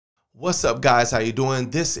What's up, guys? How you doing?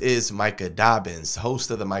 This is Micah Dobbins, host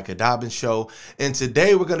of the Micah Dobbins Show, and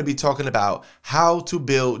today we're going to be talking about how to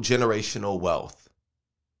build generational wealth.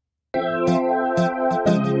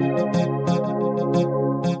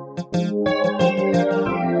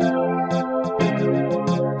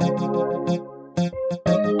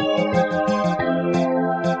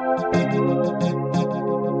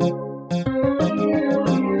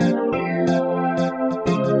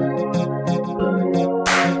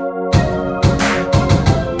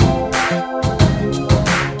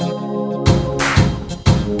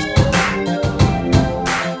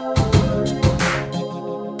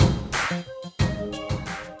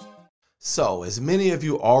 So, as many of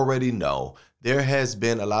you already know, there has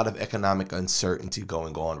been a lot of economic uncertainty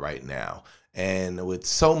going on right now. And with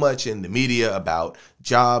so much in the media about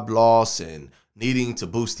job loss and needing to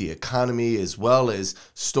boost the economy, as well as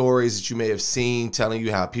stories that you may have seen telling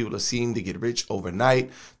you how people have seemed to get rich overnight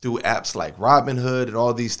through apps like Robinhood and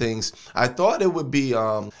all these things, I thought it would be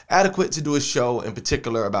adequate to do a show in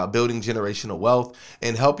particular about building generational wealth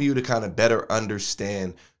and help you to kind of better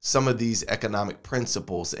understand some of these economic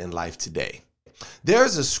principles in life today.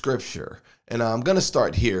 There's a scripture, and I'm going to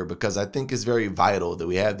start here because I think it's very vital that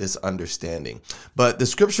we have this understanding. But the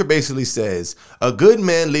scripture basically says, "A good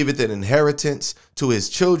man leaveth an inheritance to his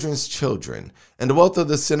children's children, and the wealth of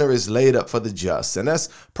the sinner is laid up for the just." And that's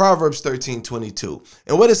Proverbs 13:22.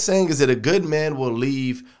 And what it's saying is that a good man will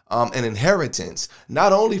leave an inheritance,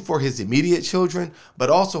 not only for his immediate children, but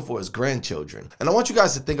also for his grandchildren. And I want you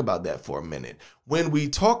guys to think about that for a minute. When we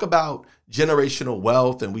talk about generational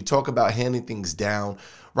wealth and we talk about handing things down,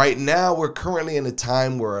 right now we're currently in a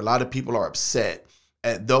time where a lot of people are upset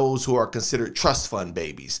at those who are considered trust fund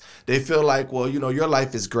babies. They feel like, well, your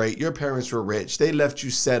life is great. Your parents were rich. They left you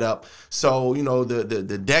set up. So,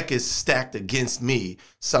 the deck is stacked against me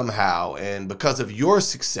somehow. And because of your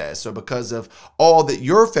success or because of all that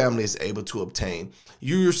your family is able to obtain,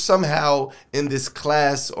 you're somehow in this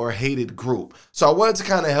class or hated group. So I wanted to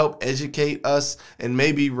kind of help educate us and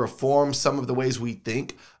maybe reform some of the ways we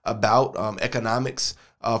think about economics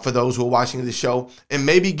for those who are watching the show, and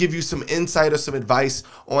maybe give you some insight or some advice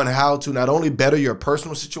on how to not only better your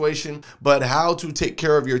personal situation, but how to take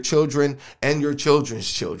care of your children and your children's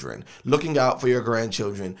children, looking out for your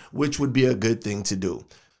grandchildren, which would be a good thing to do.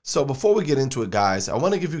 So before we get into it, guys, I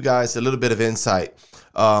want to give you guys a little bit of insight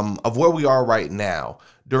of where we are right now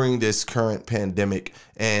during this current pandemic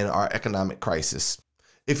and our economic crisis.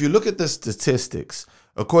 If you look at the statistics,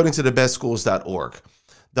 according to thebestschools.org,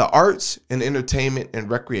 the arts and entertainment and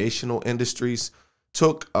recreational industries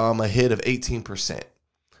took a hit of 18%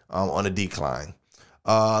 on a decline.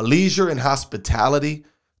 Leisure and hospitality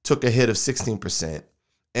took a hit of 16%.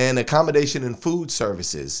 And accommodation and food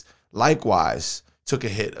services, likewise, took a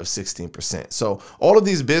hit of 16%. So all of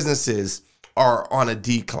these businesses are on a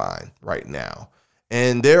decline right now.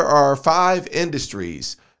 And there are 5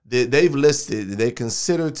 industries that they've listed that they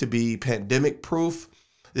consider to be pandemic proof,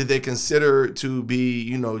 that they consider to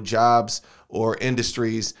be, jobs or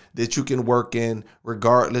industries that you can work in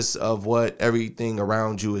regardless of what everything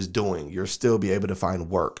around you is doing. You'll still be able to find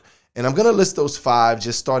work. And I'm going to list those 5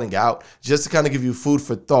 just starting out, just to kind of give you food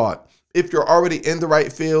for thought if you're already in the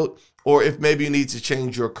right field or if maybe you need to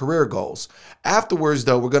change your career goals. Afterwards,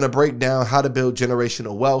 though, we're going to break down how to build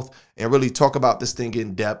generational wealth and really talk about this thing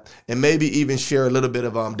in depth, and maybe even share a little bit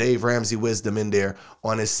of Dave Ramsey wisdom in there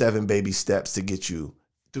on his 7 baby steps to get you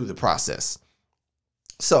through the process.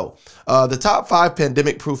 So the top 5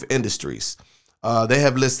 pandemic-proof industries they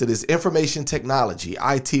have listed is information technology,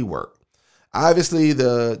 IT work. Obviously,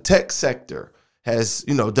 the tech sector has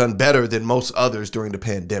done better than most others during the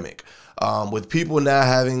pandemic, with people now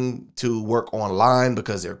having to work online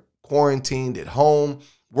because they're quarantined at home,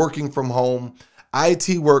 working from home.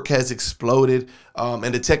 IT work has exploded,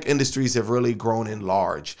 and the tech industries have really grown in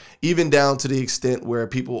large, even down to the extent where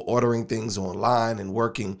people ordering things online and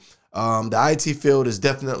working. The IT field is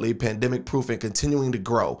definitely pandemic proof and continuing to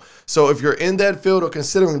grow. So if you're in that field or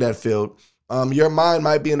considering that field, your mind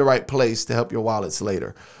might be in the right place to help your wallets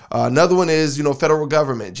later. Another one is, federal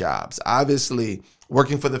government jobs. Obviously,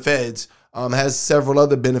 working for the feds has several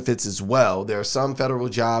other benefits as well. There are some federal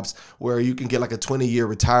jobs where you can get like a 20-year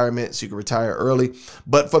retirement, so you can retire early.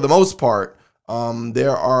 But for the most part,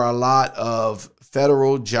 there are a lot of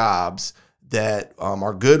federal jobs that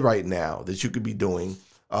are good right now that you could be doing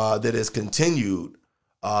that has continued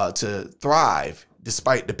to thrive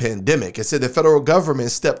despite the pandemic. It said the federal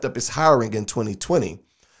government stepped up its hiring in 2020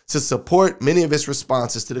 to support many of its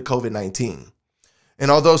responses to the COVID-19.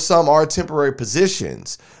 And although some are temporary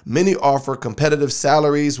positions, many offer competitive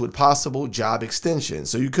salaries with possible job extensions.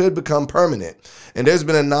 So you could become permanent. And there's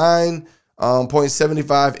been a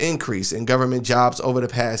 9.75 increase in government jobs over the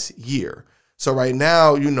past year. So right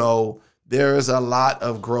now, there's a lot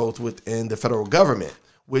of growth within the federal government,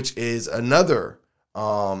 which is another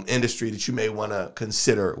industry that you may want to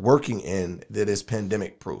consider working in that is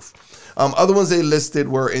pandemic proof. Other ones they listed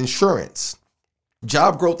were insurance.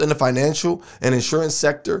 Job growth in the financial and insurance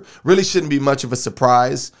sector really shouldn't be much of a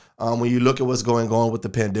surprise when you look at what's going on with the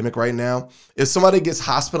pandemic right now. If somebody gets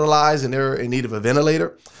hospitalized and they're in need of a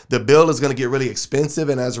ventilator, the bill is going to get really expensive.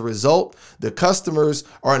 And as a result, the customers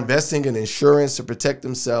are investing in insurance to protect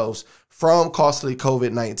themselves from costly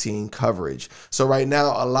COVID-19 coverage. So right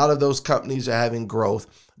now, a lot of those companies are having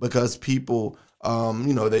growth because people, they're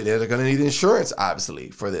going to need insurance,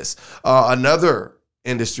 obviously, for this. Another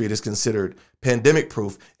industry that's considered pandemic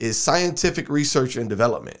proof is scientific research and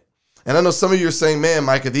development. And I know some of you are saying, man,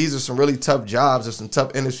 Micah, these are some really tough jobs or some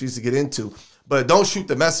tough industries to get into. But don't shoot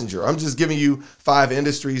the messenger. I'm just giving you 5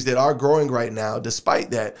 industries that are growing right now despite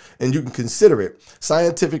that, and you can consider it.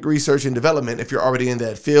 Scientific research and development, if you're already in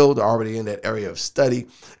that field, already in that area of study.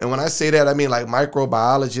 And when I say that, I mean like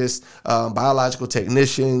microbiologists, biological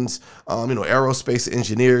technicians, aerospace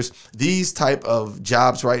engineers. These type of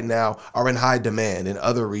jobs right now are in high demand in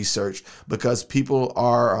other research because people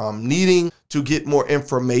are needing to get more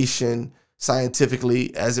information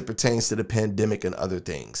scientifically as it pertains to the pandemic and other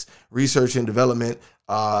things. Research and development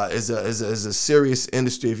is a serious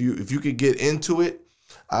industry. If you could get into it,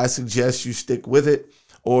 I suggest you stick with it,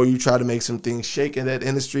 or you try to make some things shake in that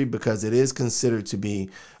industry because it is considered to be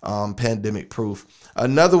pandemic proof.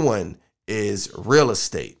 Another one is real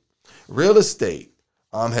estate. Real estate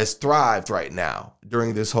has thrived right now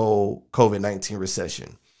during this whole COVID-19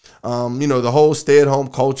 recession. The whole stay-at-home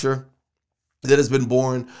culture that has been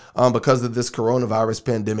born because of this coronavirus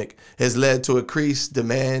pandemic has led to increased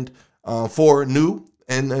demand for new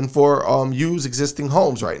and for used existing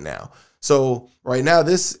homes right now. So right now,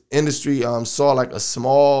 this industry saw like a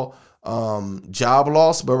small job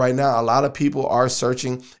loss, but right now a lot of people are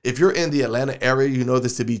searching. If you're in the Atlanta area, you know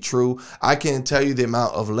this to be true. I can't tell you the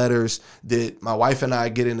amount of letters that my wife and I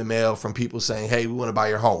get in the mail from people saying, hey, we want to buy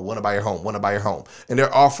your home, want to buy your home, want to buy your home. And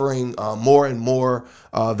they're offering more and more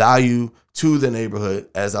value to the neighborhood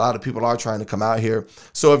as a lot of people are trying to come out here.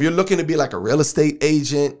 So if you're looking to be like a real estate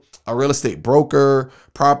agent, a real estate broker,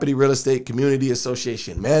 property real estate community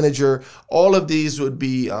association manager, all of these would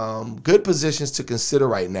be good positions to consider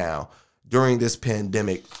right now during this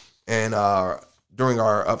pandemic and during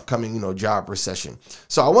our upcoming job recession.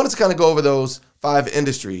 So I wanted to kind of go over those 5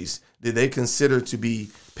 industries that they consider to be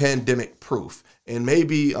pandemic proof, and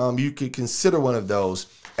maybe you could consider one of those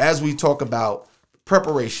as we talk about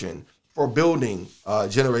preparation for building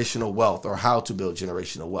generational wealth, or how to build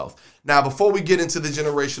generational wealth. Now, before we get into the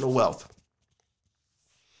generational wealth,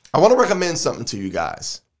 I want to recommend something to you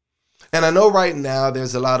guys. And I know right now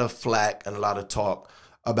there's a lot of flack and a lot of talk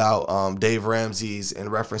about Dave Ramsey's in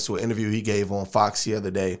reference to an interview he gave on Fox the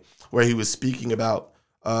other day, where he was speaking about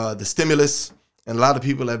the stimulus. And a lot of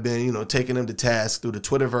people have been, taking him to task through the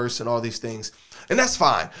Twitterverse and all these things. And that's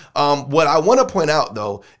fine. What I want to point out,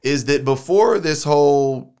 though, is that before this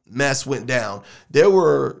whole mess went down, there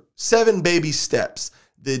were 7 baby steps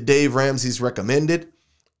that Dave Ramsey's recommended.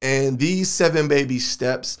 And these 7 baby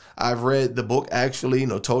steps, I've read the book actually,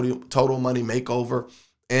 Total Money Makeover.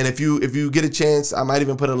 And if you get a chance, I might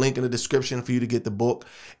even put a link in the description for you to get the book.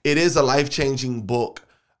 It is a life-changing book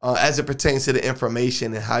as it pertains to the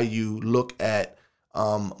information and how you look at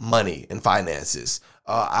money and finances.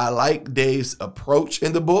 I like Dave's approach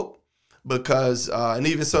in the book because, and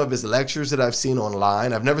even some of his lectures that I've seen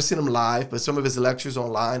online, I've never seen him live, but some of his lectures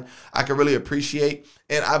online, I can really appreciate.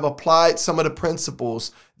 And I've applied some of the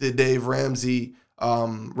principles that Dave Ramsey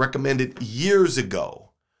recommended years ago.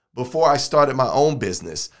 Before I started my own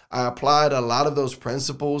business, I applied a lot of those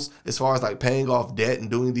principles as far as like paying off debt and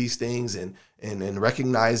doing these things and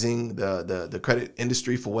recognizing the credit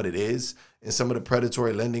industry for what it is and some of the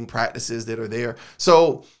predatory lending practices that are there.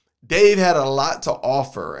 So Dave had a lot to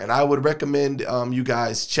offer, and I would recommend you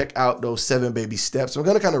guys check out those 7 baby steps. I'm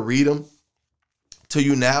going to kind of read them to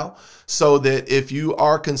you now so that if you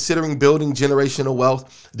are considering building generational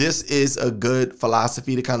wealth, this is a good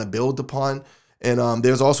philosophy to kind of build upon. And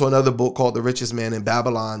there's also another book called The Richest Man in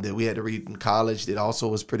Babylon that we had to read in college that also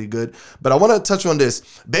was pretty good. But I want to touch on this.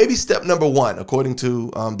 Baby step number 1, according to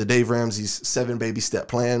the Dave Ramsey's 7 baby step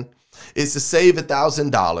plan, is to save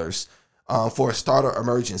 $1,000 for a starter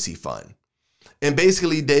emergency fund. And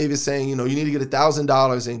basically, Dave is saying, you need to get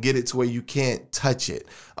 $1,000 and get it to where you can't touch it.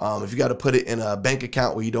 If you got to put it in a bank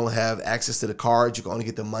account where you don't have access to the card, you can only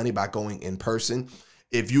get the money by going in person.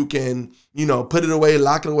 If you can, put it away,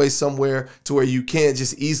 lock it away somewhere to where you can't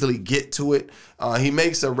just easily get to it. He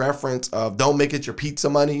makes a reference of don't make it your pizza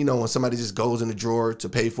money. When somebody just goes in the drawer to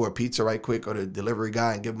pay for a pizza right quick, or the delivery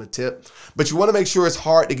guy and give them a tip. But you want to make sure it's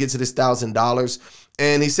hard to get to this $1,000.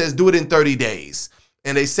 And he says, do it in 30 days.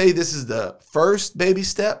 And they say this is the first baby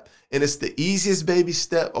step, and it's the easiest baby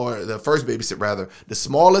step, or the first baby step rather, the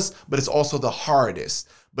smallest, but it's also the hardest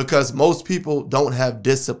because most people don't have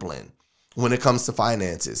discipline when it comes to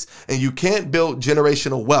finances. And you can't build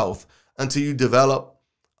generational wealth until you develop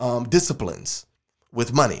disciplines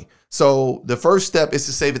with money. So the first step is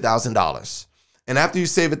to save $1,000. And after you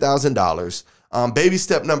save $1,000, baby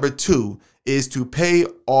step number 2 is to pay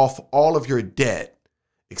off all of your debt,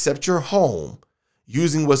 except your home,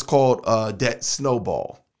 using what's called a debt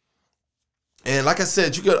snowball. And like I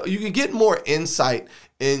said, you can get more insight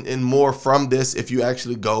and more from this if you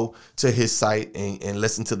actually go to his site and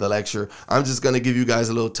listen to the lecture. I'm just going to give you guys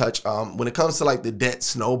a little touch. When it comes to like the debt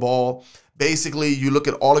snowball, basically you look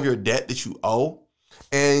at all of your debt that you owe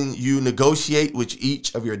and you negotiate with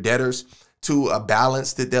each of your debtors to a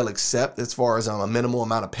balance that they'll accept as far as a minimal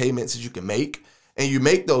amount of payments that you can make. And you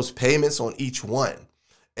make those payments on each one.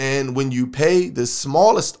 And when you pay the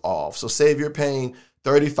smallest off, so say if you're paying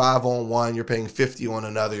 35 on one, you're paying 50 on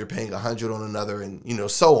another, you're paying 100 on another, and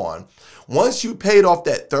so on. Once you paid off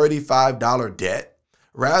that $35 debt,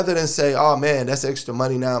 rather than say, oh man, that's extra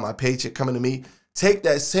money now, my paycheck coming to me, take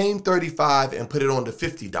that same 35 and put it on the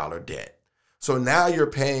 $50 debt. So now you're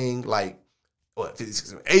paying like what,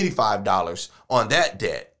 $85 on that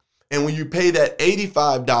debt. And when you pay that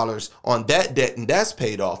 $85 on that debt and that's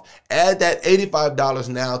paid off, add that $85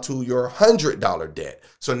 now to your $100 debt.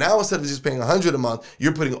 So now instead of just paying $100 a month,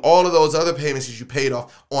 you're putting all of those other payments that you paid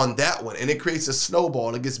off on that one. And it creates a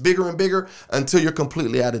snowball. It gets bigger and bigger until you're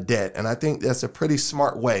completely out of debt. And I think that's a pretty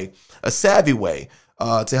smart way, a savvy way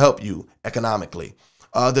to help you economically.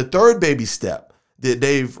 The third baby step that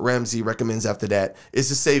Dave Ramsey recommends after that is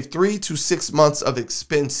to save 3 to 6 months of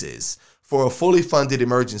expenses for a fully funded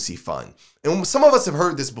emergency fund. And some of us have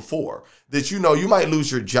heard this before, that you might lose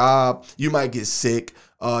your job, you might get sick,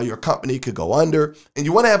 your company could go under, and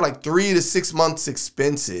you want to have like 3 to 6 months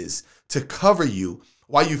expenses to cover you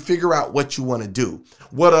while you figure out what you want to do.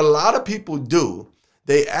 What a lot of people do,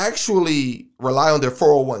 they actually rely on their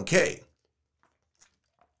 401k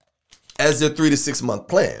as their 3 to 6 month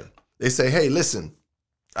plan. They say, hey, listen,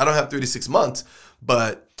 I don't have 3 to 6 months,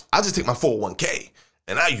 but I'll just take my 401k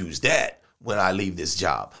and I use that when I leave this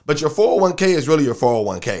job. But your 401k is really your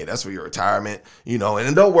 401k. That's for your retirement,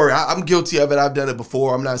 and don't worry, I'm guilty of it. I've done it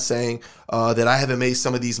before. I'm not saying that I haven't made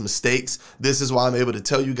some of these mistakes. This is why I'm able to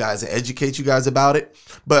tell you guys and educate you guys about it.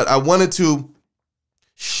 But I wanted to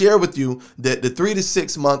share with you that the 3 to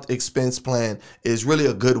 6 month expense plan is really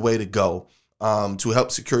a good way to go to help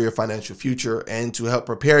secure your financial future and to help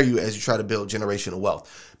prepare you as you try to build generational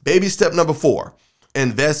wealth. Baby step number 4.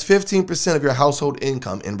 Invest 15% of your household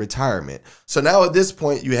income in retirement. So now at this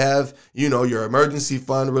point, you have, your emergency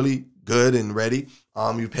fund really good and ready.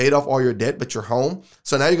 You paid off all your debt, but you're home.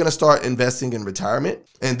 So now you're going to start investing in retirement.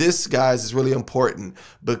 And this, guys, is really important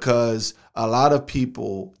because a lot of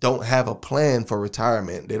people don't have a plan for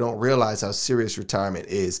retirement. They don't realize how serious retirement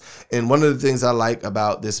is. And one of the things I like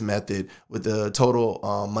about this method with the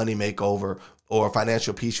Total Money Makeover or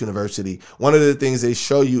Financial Peace University, one of the things they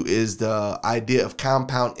show you is the idea of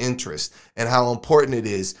compound interest and how important it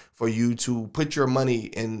is for you to put your money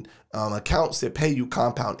in accounts that pay you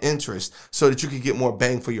compound interest so that you can get more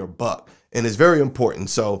bang for your buck. And it's very important.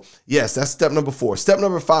 So yes, that's step number 4. Step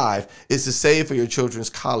number 5 is to save for your children's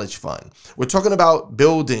college fund. We're talking about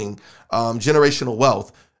building generational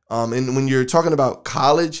wealth. And when you're talking about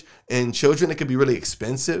college and children, it can be really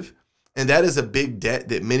expensive. And that is a big debt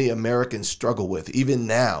that many Americans struggle with. Even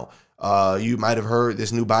now, you might have heard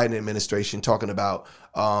this new Biden administration talking about,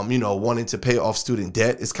 wanting to pay off student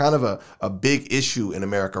debt. It's kind of a big issue in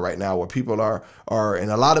America right now where people are in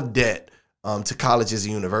a lot of debt to colleges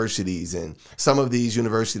and universities. And some of these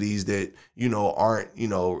universities that, aren't,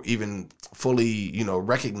 even fully,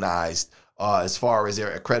 recognized as far as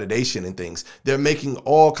their accreditation and things. They're making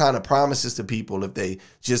all kind of promises to people if they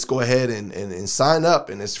just go ahead and sign up,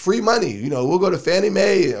 and it's free money. We'll go to Fannie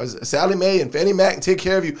Mae, or Sally Mae and Fannie Mac and take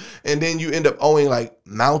care of you. And then you end up owing like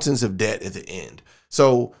mountains of debt at the end.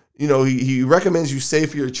 So, he recommends you save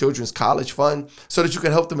for your children's college fund so that you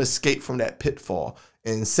can help them escape from that pitfall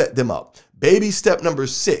and set them up. Baby step number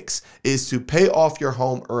 6 is to pay off your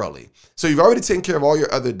home early. So you've already taken care of all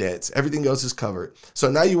your other debts. Everything else is covered. So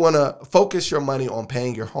now you want to focus your money on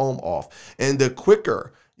paying your home off. And the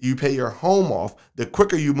quicker you pay your home off, the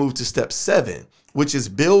quicker you move to step 7, which is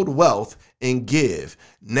build wealth and give.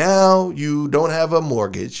 Now you don't have a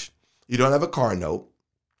mortgage. You don't have a car note.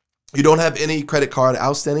 You don't have any credit card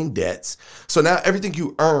outstanding debts. So now everything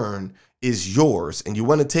you earn is yours, and you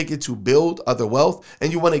want to take it to build other wealth,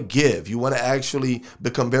 and you want to give. You want to actually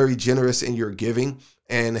become very generous in your giving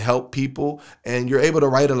and help people, and you're able to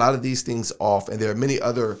write a lot of these things off, and there are many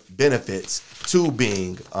other benefits to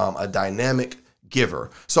being a dynamic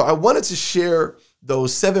giver. So I wanted to share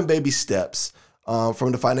those 7 baby steps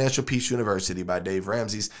from the Financial Peace University by Dave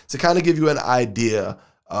Ramsey to kind of give you an idea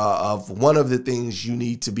of one of the things you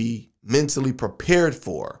need to be mentally prepared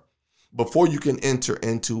for before you can enter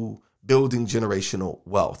into building generational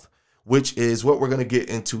wealth, which is what we're going to get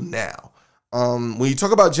into now. When you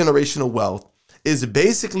talk about generational wealth, it's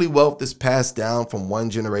basically wealth that's passed down from one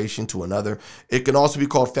generation to another. It can also be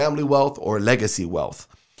called family wealth or legacy wealth.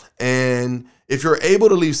 And if you're able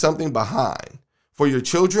to leave something behind for your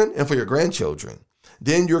children and for your grandchildren,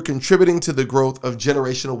 then you're contributing to the growth of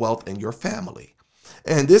generational wealth in your family.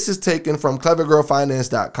 And this is taken from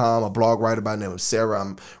clevergirlfinance.com, a blog writer by the name of Sarah.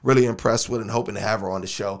 I'm really impressed with and hoping to have her on the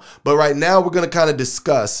show. But right now we're going to kind of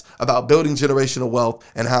discuss about building generational wealth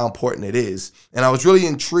and how important it is. And I was really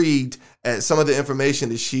intrigued at some of the information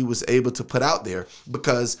that she was able to put out there,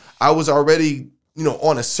 because I was already,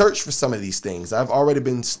 on a search for some of these things. I've already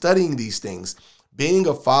been studying these things. Being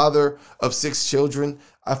a father of 6 children,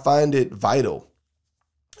 I find it vital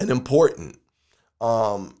and important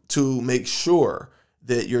to make sure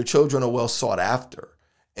that your children are well sought after.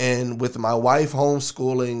 And with my wife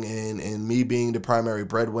homeschooling and me being the primary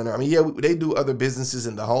breadwinner, they do other businesses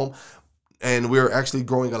in the home, and we're actually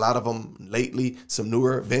growing a lot of them lately, some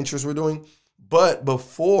newer ventures we're doing. But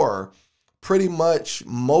before, pretty much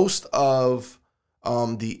most of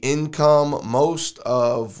the income, most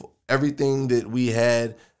of everything that we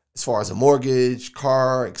had as far as a mortgage,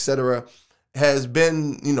 car, etc., has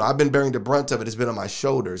been, I've been bearing the brunt of it. It's been on my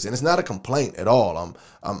shoulders, and it's not a complaint at all.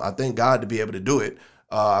 I thank God to be able to do it.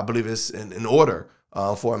 I believe it's in order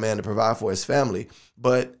for a man to provide for his family.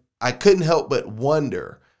 But I couldn't help but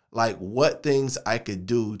wonder, what things I could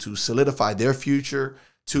do to solidify their future,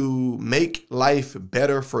 to make life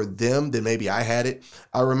better for them than maybe I had it.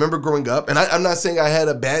 I remember growing up, and I'm not saying I had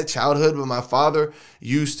a bad childhood, but my father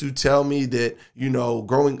used to tell me that,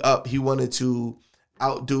 growing up, he wanted to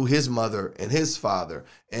outdo his mother and his father.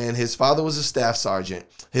 And his father was a staff sergeant.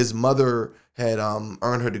 His mother had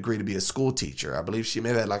earned her degree to be a school teacher. I believe she may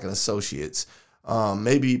have had like an associate's,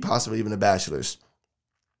 maybe possibly even a bachelor's.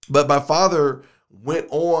 But my father went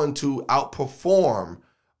on to outperform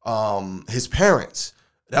his parents.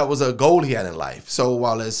 That was a goal he had in life. So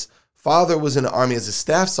while his father was in the Army as a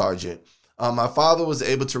staff sergeant, my father was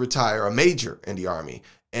able to retire a major in the Army.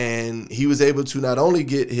 And he was able to not only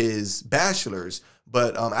get his bachelor's,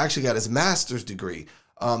 but actually got his master's degree.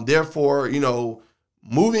 Therefore,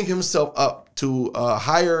 moving himself up to a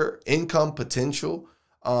higher income potential,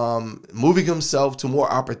 moving himself to more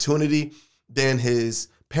opportunity than his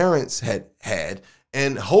parents had,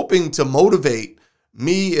 and hoping to motivate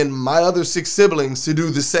me and my other 6 siblings to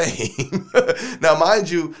do the same. Now, mind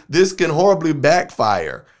you, this can horribly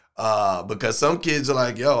backfire because some kids are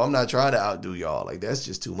like, yo, I'm not trying to outdo y'all. That's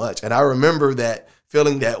just too much. And I remember that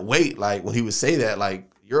feeling that weight, when he would say that,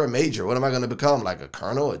 you're a major. What am I going to become? Like a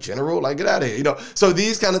colonel, a general? Get out of here. So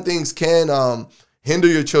these kind of things can hinder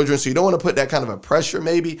your children. So you don't want to put that kind of a pressure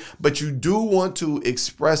maybe, but you do want to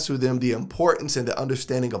express to them the importance and the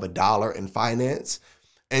understanding of a dollar in finance.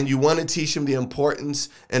 And you want to teach them the importance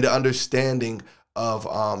and the understanding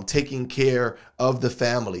of taking care of the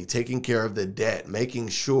family, taking care of the debt, making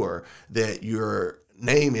sure that your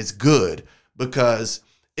name is good, because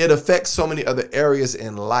it affects so many other areas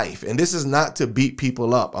in life. And this is not to beat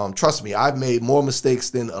people up. Trust me, I've made more mistakes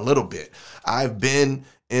than a little bit. I've been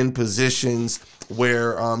in positions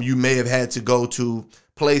where you may have had to go to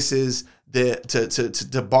places that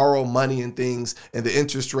to borrow money and things, and the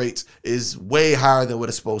interest rates is way higher than what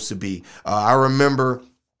it's supposed to be. I remember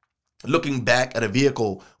looking back at a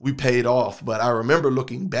vehicle we paid off, but I remember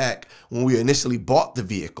looking back when we initially bought the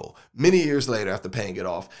vehicle many years later after paying it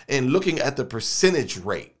off, and looking at the percentage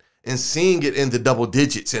rate and seeing it in the double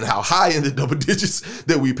digits and how high in the double digits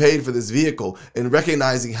that we paid for this vehicle, and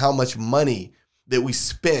recognizing how much money that we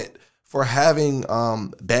spent for having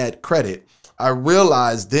bad credit. I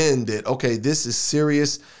realized then that, okay, this is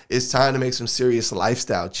serious. It's time to make some serious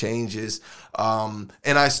lifestyle changes. And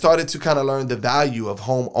I started to kind of learn the value of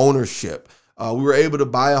home ownership. We were able to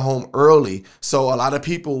buy a home early. So a lot of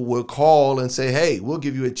people would call and say, hey, we'll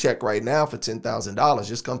give you a check right now for $10,000.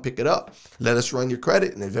 Just come pick it up. Let us run your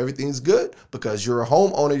credit. And if everything's good, because you're a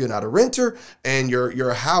homeowner, you're not a renter, and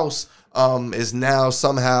your house is now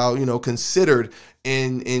somehow, considered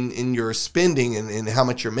in your spending and how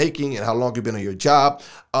much you're making and how long you've been on your job.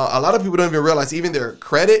 A lot of people don't even realize even their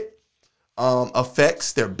credit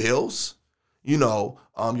affects their bills,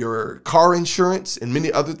 your car insurance and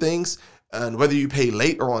many other things. And whether you pay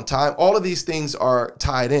late or on time, all of these things are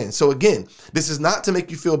tied in. So again, this is not to make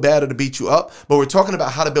you feel bad or to beat you up, but we're talking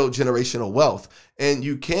about how to build generational wealth. And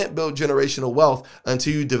you can't build generational wealth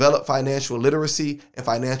until you develop financial literacy and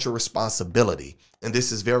financial responsibility. And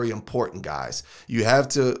this is very important, guys. You have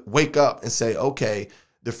to wake up and say, okay,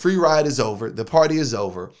 the free ride is over. The party is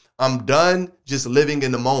over. I'm done just living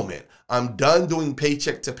in the moment. I'm done doing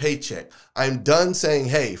paycheck to paycheck. I'm done saying,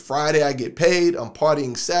 hey, Friday I get paid. I'm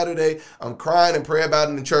partying Saturday. I'm crying and pray about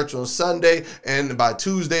it in church on Sunday. And by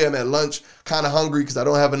Tuesday, I'm at lunch kind of hungry because I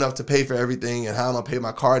don't have enough to pay for everything and how I'm going to pay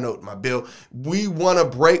my car note and my bill. We want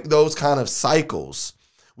to break those kind of cycles.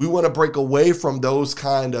 We want to break away from those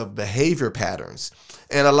kind of behavior patterns.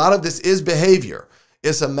 And a lot of this is behavior.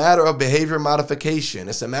 It's a matter of behavior modification.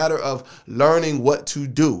 It's a matter of learning what to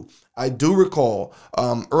do. I do recall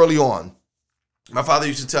early on, my father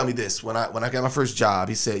used to tell me this when I got my first job.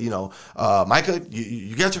 He said, Micah,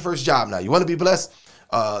 you got your first job now. You want to be blessed?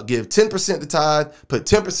 Give 10% to tithe, put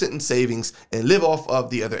 10% in savings, and live off of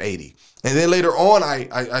the other 80. And then later on,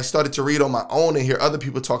 I started to read on my own and hear other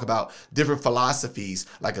people talk about different philosophies,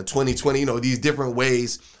 like a 20-20, these different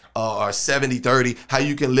ways, or 70-30, how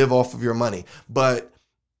you can live off of your money. But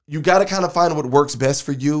you got to kind of find what works best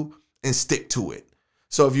for you and stick to it.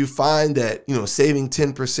 So if you find that, saving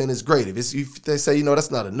 10% is great. If they say,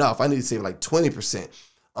 that's not enough, I need to save like 20%.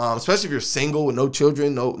 Especially if you're single with no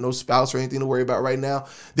children, no spouse or anything to worry about right now.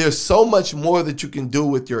 There's so much more that you can do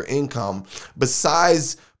with your income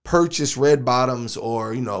besides purchase red bottoms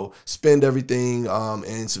or, spend everything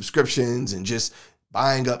in subscriptions and just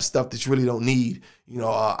buying up stuff that you really don't need.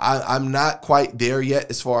 I'm not quite there yet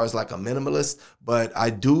as far as like a minimalist, but I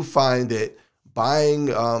do find that buying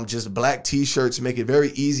just black t-shirts make it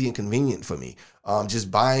very easy and convenient for me. Just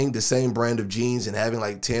buying the same brand of jeans and having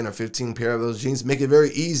like 10 or 15 pair of those jeans make it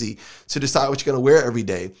very easy to decide what you're going to wear every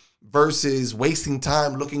day versus wasting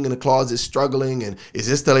time looking in the closet struggling and is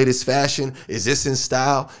this the latest fashion? Is this in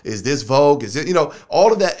style? Is this Vogue? Is it,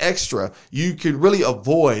 all of that extra you can really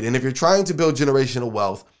avoid. And if you're trying to build generational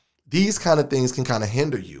wealth, these kind of things can kind of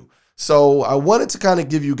hinder you. So I wanted to kind of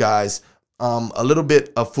give you guys a little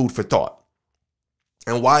bit of food for thought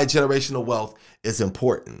and why generational wealth is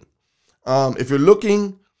important. If you're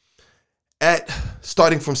looking at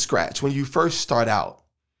starting from scratch, when you first start out,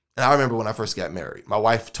 and I remember when I first got married, my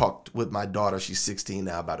wife talked with my daughter, she's 16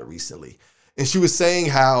 now, about it recently. And she was saying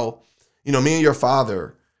how, me and your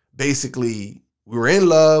father, basically, we were in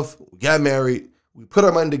love, we got married, we put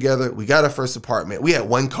our money together, we got our first apartment, we had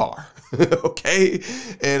one car, okay?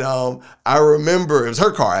 And I remember, it was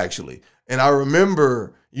her car actually, and I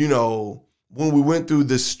remember, when we went through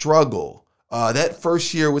the struggle, that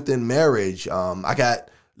first year within marriage, I got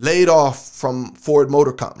laid off from Ford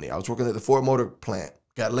Motor Company. I was working at the Ford Motor plant,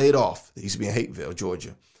 got laid off. They used to be in Hateville,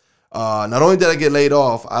 Georgia. Not only did I get laid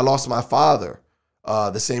off, I lost my father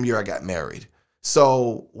the same year I got married.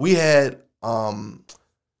 So we had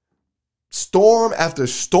storm after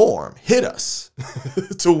storm hit us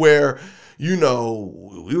to where, we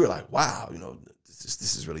were like, wow,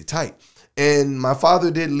 this is really tight. And my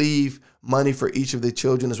father did leave money for each of the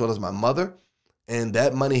children as well as my mother. And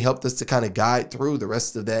that money helped us to kind of guide through the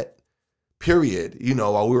rest of that period,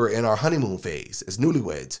 while we were in our honeymoon phase as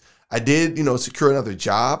newlyweds. I did, secure another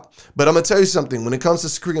job. But I'm going to tell you something. When it comes to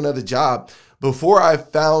securing another job, before I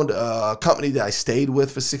found a company that I stayed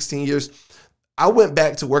with for 16 years, I went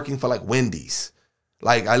back to working for like Wendy's.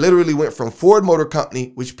 Like I literally went from Ford Motor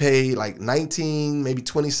Company, which paid like 19, maybe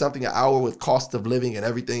 20 something an hour with cost of living and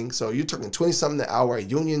everything. So you're talking 20 something an hour, a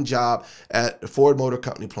union job at the Ford Motor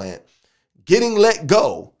Company plant, getting let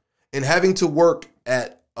go and having to work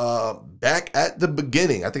at back at the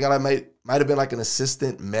beginning. I think I might have been like an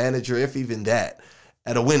assistant manager, if even that,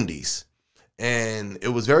 at a Wendy's. And it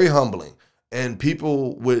was very humbling. And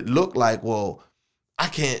people would look like, well, I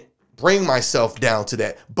can't bring myself down to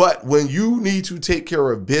that. But when you need to take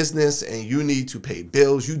care of business and you need to pay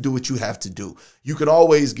bills, you do what you have to do. You can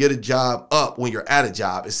always get a job up when you're at a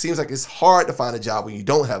job. It seems like it's hard to find a job when you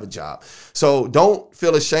don't have a job. So don't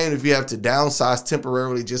feel ashamed if you have to downsize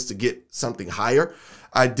temporarily just to get something higher.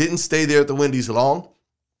 I didn't stay there at the Wendy's long.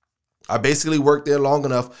 I basically worked there long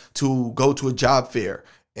enough to go to a job fair,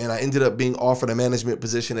 and I ended up being offered a management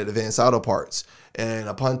position at Advanced Auto Parts. And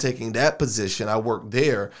upon taking that position, I worked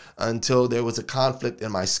there until there was a conflict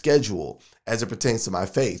in my schedule as it pertains to my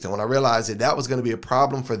faith. And when I realized that that was going to be a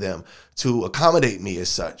problem for them to accommodate me as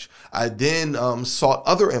such, I then sought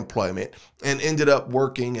other employment and ended up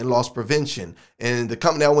working in loss prevention. And the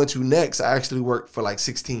company I went to next, I actually worked for like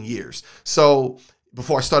 16 years. So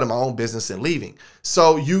before I started my own business and leaving.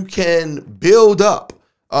 So you can build up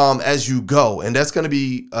as you go. And that's going to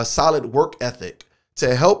be a solid work ethic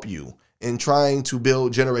to help you in trying to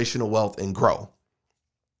build generational wealth and grow.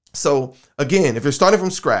 So again, if you're starting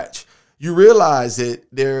from scratch, you realize that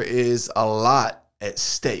there is a lot at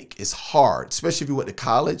stake. It's hard, especially if you went to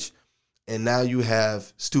college and now you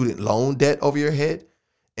have student loan debt over your head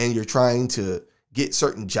and you're trying to get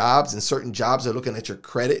certain jobs, and certain jobs are looking at your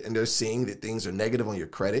credit and they're seeing that things are negative on your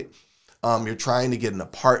credit. You're trying to get an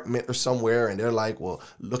apartment or somewhere and they're like, well,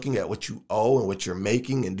 looking at what you owe and what you're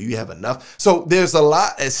making and do you have enough? So there's a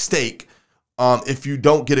lot at stake if you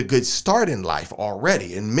don't get a good start in life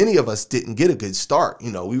already. And many of us didn't get a good start.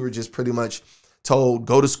 You know, we were just pretty much told,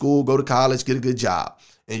 go to school, go to college, get a good job.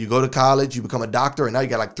 And you go to college, you become a doctor, and now you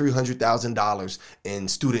got like $300,000 in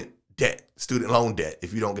student loan debt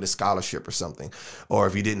if you don't get a scholarship or something, or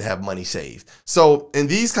if you didn't have money saved. So in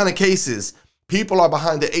these kind of cases, people are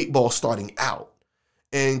behind the 8 ball starting out.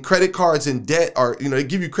 And credit cards and debt are, you know, they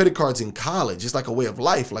give you credit cards in college. It's like a way of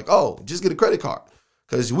life. Like, oh, just get a credit card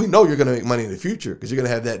because we know you're going to make money in the future because you're going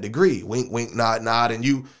to have that degree. Wink, wink, nod, nod. And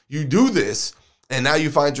you do this, and now you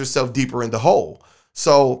find yourself deeper in the hole.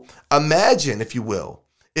 So imagine, if you will,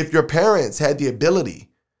 if your parents had the ability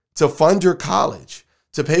to fund your college,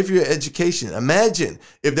 to pay for your education. Imagine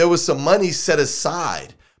if there was some money set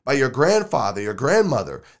aside by your grandfather, your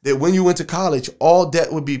grandmother, that when you went to college, all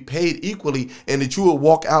debt would be paid equally and that you would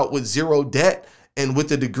walk out with zero debt and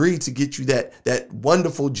with a degree to get you that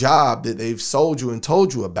wonderful job that they've sold you and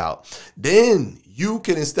told you about. Then you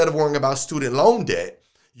can, instead of worrying about student loan debt,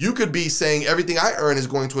 you could be saying everything I earn is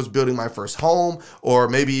going towards building my first home, or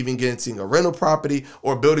maybe even getting a rental property,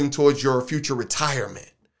 or building towards your future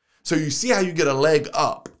retirement. So you see how you get a leg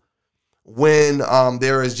up when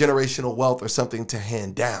there is generational wealth or something to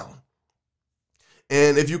hand down.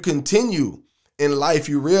 And if you continue in life,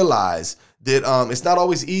 you realize that it's not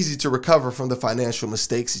always easy to recover from the financial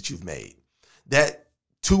mistakes that you've made. That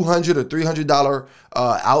 $200 or $300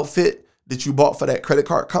 outfit that you bought for that credit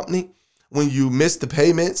card company, when you miss the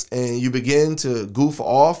payments and you begin to goof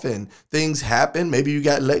off and things happen, maybe you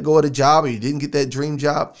got let go of the job or you didn't get that dream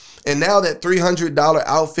job. And now that $300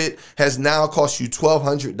 outfit has now cost you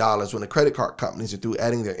 $1,200 when the credit card companies are through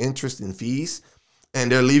adding their interest and fees, and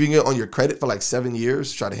they're leaving it on your credit for like 7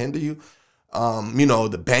 years to try to hinder you. You know,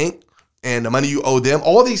 the bank and the money you owe them,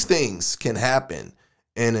 all these things can happen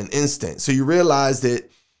in an instant. So you realize that,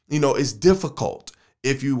 you know, it's difficult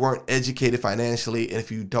if you weren't educated financially and if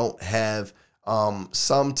you don't have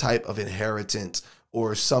some type of inheritance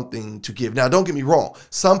or something to give. Now, don't get me wrong.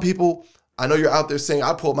 Some people, I know you're out there saying,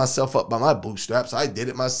 I pulled myself up by my bootstraps. I did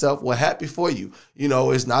it myself. Well, happy for you. You know,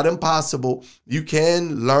 it's not impossible. You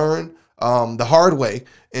can learn the hard way.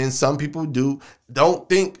 And some people do. Don't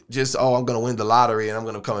think just, oh, I'm going to win the lottery and I'm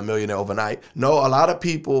going to become a millionaire overnight. No, a lot of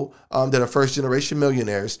people that are first generation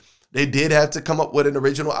millionaires, they did have to come up with an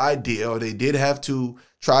original idea, or they did have to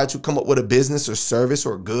try to come up with a business or service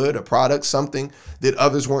or good or product, something that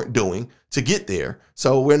others weren't doing to get there.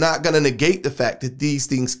 So we're not going to negate the fact that these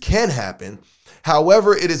things can happen.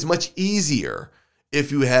 However, it is much easier if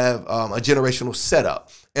you have a generational setup.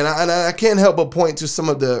 And I can't help but point to some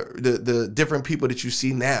of the different people that you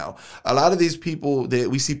see now. A lot of these people that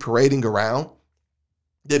we see parading around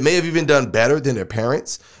that may have even done better than their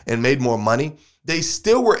parents and made more money, they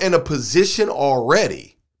still were in a position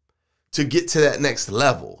already to get to that next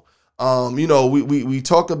level. You know, we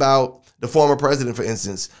talk about the former president, for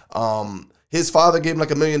instance. His father gave him like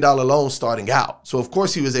 $1 million loan starting out. So of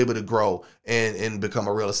course he was able to grow and become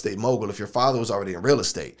a real estate mogul if your father was already in real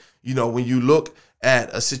estate. You know, when you look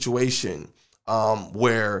at a situation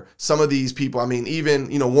where some of these people, I mean, even,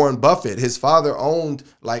 you know, Warren Buffett, his father owned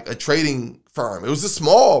like a trading firm. It was a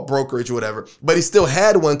small brokerage or whatever, but he still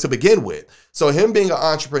had one to begin with. So him being an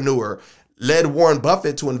entrepreneur led Warren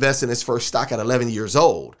Buffett to invest in his first stock at 11 years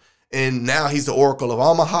old. And now he's the Oracle of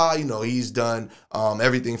Omaha. You know, he's done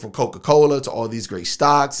everything from Coca-Cola to all these great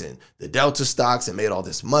stocks and the Delta stocks and made all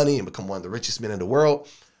this money and become one of the richest men in the world.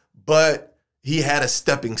 But he had a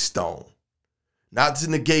stepping stone, not to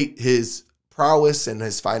negate his prowess and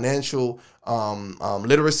his financial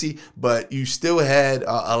literacy, but you still had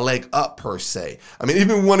a leg up per se. I mean,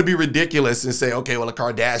 even if we want to be ridiculous and say, okay, well, a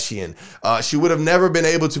Kardashian, she would have never been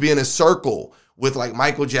able to be in a circle with like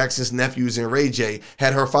Michael Jackson's nephews and Ray J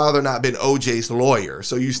had her father not been OJ's lawyer.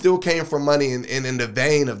 So you still came from money and in the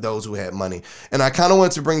vein of those who had money. And I kind of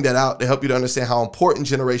want to bring that out to help you to understand how important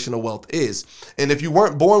generational wealth is. And if you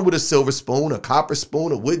weren't born with a silver spoon, a copper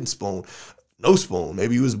spoon, a wooden spoon, no spoon,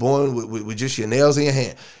 maybe you was born with just your nails in your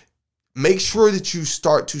hand, make sure that you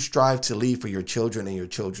start to strive to leave for your children and your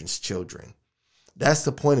children's children. That's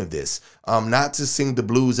the point of this. Not to sing the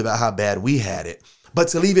blues about how bad we had it, but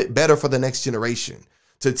to leave it better for the next generation,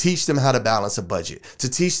 to teach them how to balance a budget, to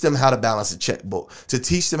teach them how to balance a checkbook, to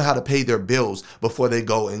teach them how to pay their bills before they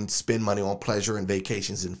go and spend money on pleasure and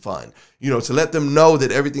vacations and fun. You know, to let them know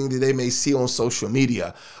that everything that they may see on social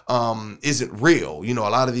media isn't real. You know, a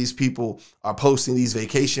lot of these people are posting these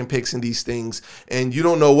vacation pics and these things, and you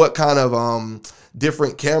don't know what kind of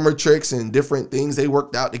different camera tricks and different things they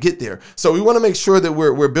worked out to get there. So we want to make sure that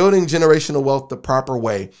we're building generational wealth the proper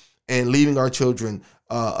way and leaving our children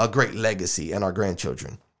a great legacy and our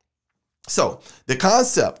grandchildren. So the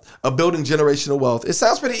concept of building generational wealth, it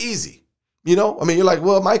sounds pretty easy. You know, I mean, you're like,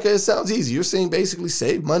 well, Micah, it sounds easy. You're saying basically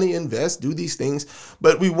save money, invest, do these things.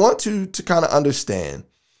 But we want to kind of understand,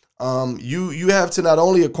 you have to not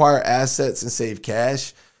only acquire assets and save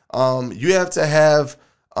cash, you have to have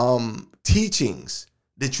teachings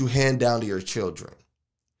that you hand down to your children.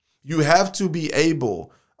 You have to be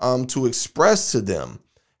able to express to them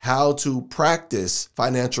how to practice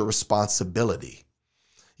financial responsibility.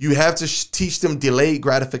 You have to teach them delayed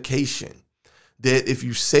gratification, that if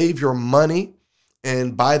you save your money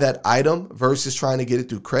and buy that item versus trying to get it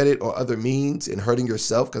through credit or other means and hurting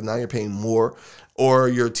yourself because now you're paying more, or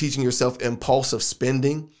you're teaching yourself impulsive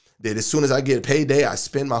spending, that as soon as I get a payday, I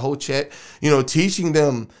spend my whole check. You know, teaching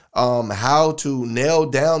them how to nail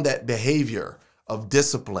down that behavior of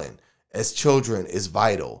discipline as children is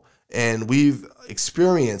vital. And we've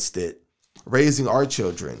experienced it raising our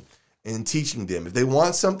children and teaching them. If they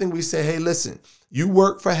want something, we say, hey, listen, you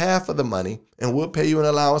work for half of the money and we'll pay you an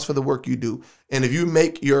allowance for the work you do. And if you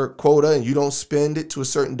make your quota and you don't spend it to a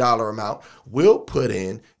certain dollar amount, we'll put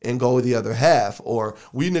in and go the other half. Or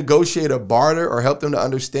we negotiate a barter or help them to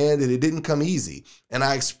understand that it didn't come easy. And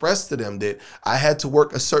I expressed to them that I had to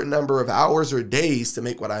work a certain number of hours or days to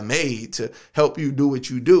make what I made to help you do what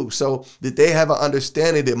you do, so that they have an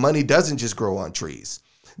understanding that money doesn't just grow on trees.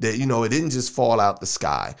 That, you know, it didn't just fall out the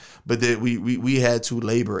sky, but that we had to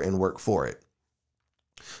labor and work for it.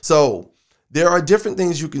 So there are different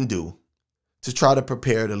things you can do to try to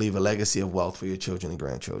prepare to leave a legacy of wealth for your children and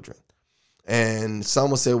grandchildren. And some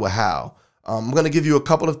will say, well, how? I'm going to give you a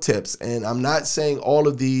couple of tips, and I'm not saying all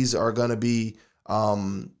of these are going to be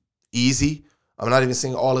easy. I'm not even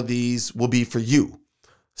saying all of these will be for you.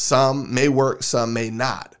 Some may work, some may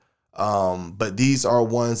not. But these are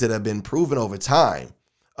ones that have been proven over time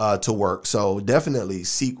to work. So definitely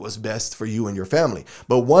seek what's best for you and your family.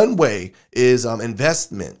 But one way is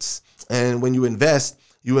investments. And when you invest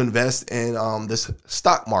in this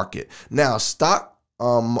stock market. Now,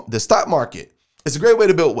 the stock market is a great way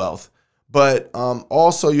to build wealth, but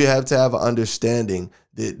also you have to have an understanding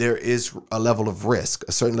that there is a level of risk,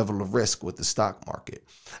 a certain level of risk with the stock market.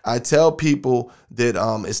 I tell people that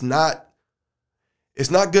it's not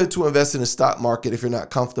good to invest in the stock market if you're not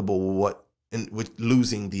comfortable with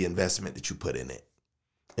losing the investment that you put in it,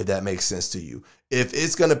 if that makes sense to you. If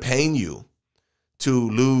it's going to pain you to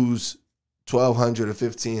lose $1,200 or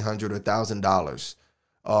 $1,500 or $1,000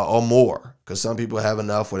 or more, because some people have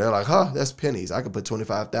enough where they're like, that's pennies. I could put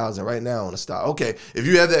 $25,000 right now on a stock. Okay, if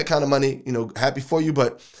you have that kind of money, you know, happy for you.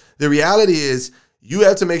 But the reality is you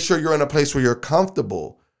have to make sure you're in a place where you're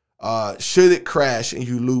comfortable. Should it crash and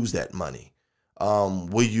you lose that money?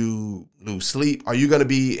 Will you lose sleep? Are you going to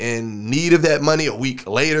be in need of that money a week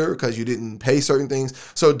later because you didn't pay certain things?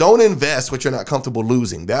 So don't invest what you're not comfortable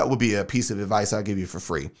losing. That would be a piece of advice I'll give you for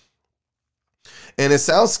free. And it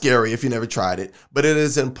sounds scary if you never tried it, but it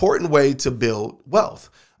is an important way to build wealth.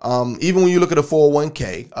 Even when you look at a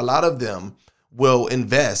 401k, a lot of them will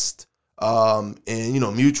invest in, you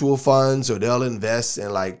know, mutual funds, or they'll invest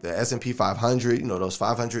in like the S&P 500, you know, those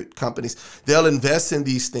 500 companies. They'll invest in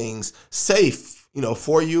these things safe, you know,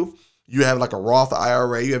 for you. You have like a Roth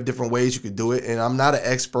IRA. You have different ways you could do it. And I'm not an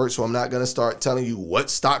expert, so I'm not going to start telling you what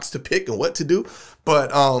stocks to pick and what to do.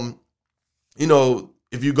 But, you know,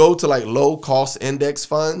 if you go to like low cost index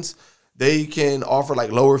funds, they can offer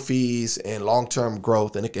like lower fees and long-term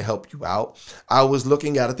growth, and it can help you out. I was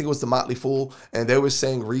looking at, I think it was the Motley Fool, and they were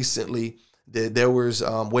saying recently that there was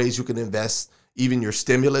ways you can invest even your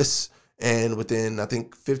stimulus, and within, I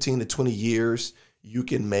think, 15 to 20 years, you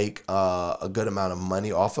can make a good amount of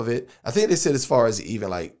money off of it. I think they said as far as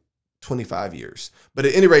even like 25 years. But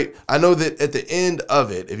at any rate, I know that at the end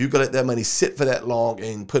of it, if you could let that money sit for that long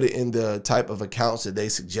and put it in the type of accounts that they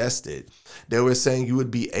suggested, they were saying you would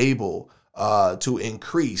be able to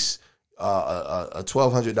increase a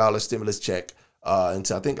 $1,200 stimulus check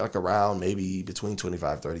into, I think, like around maybe between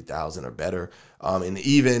 25, 30,000 or better. And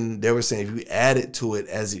even they were saying if you add it to it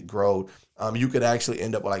as it growed, you could actually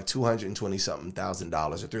end up with like $220-something thousand or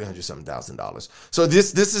 $300-something thousand. So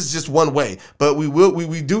this is just one way, but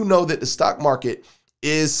we do know that the stock market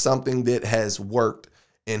is something that has worked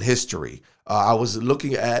in history. I was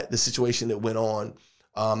looking at the situation that went on.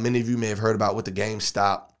 Many of you may have heard about with the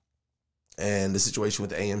GameStop and the situation with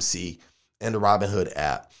the AMC and the Robinhood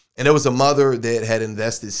app. And there was a mother that had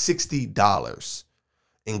invested $60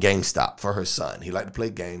 in GameStop for her son. He liked to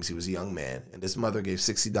play games. He was a young man. And this mother gave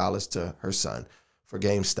 $60 to her son for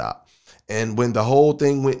GameStop. And when the whole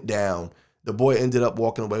thing went down, the boy ended up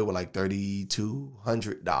walking away with like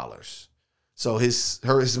 $3,200. So his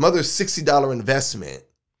mother's $60 investment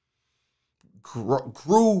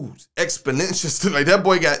grew exponentially. Like that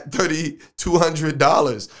boy got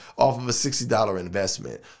 $3,200 off of a $60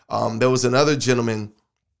 investment. There was another gentleman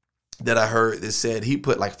that I heard that said he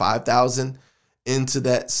put like $5,000 into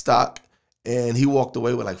that stock and he walked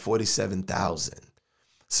away with like $47,000.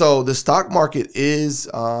 So the stock market is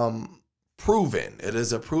proven. It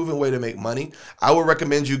is a proven way to make money. I would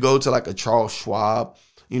recommend you go to like a Charles Schwab.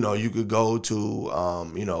 You could go to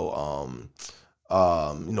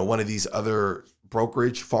one of these other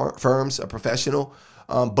brokerage firms, a professional.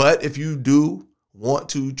 But if you do want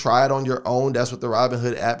to try it on your own, that's what the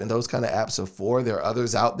Robinhood app and those kind of apps are for. There are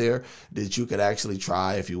others out there that you could actually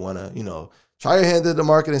try if you want to, try your hand at the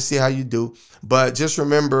market and see how you do. But just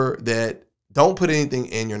remember that don't put anything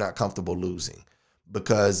in you're not comfortable losing,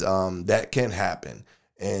 because that can happen.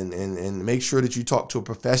 And make sure that you talk to a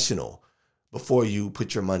professional before you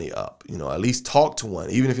put your money up. At least talk to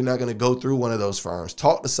one. Even if you're not going to go through one of those firms,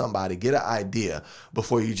 talk to somebody, get an idea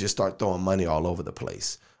before you just start throwing money all over the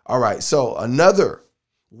place. All right, so another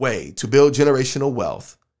way to build generational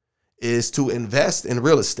wealth is to invest in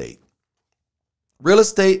real estate. Real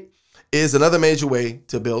estate is another major way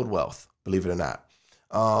to build wealth, believe it or not.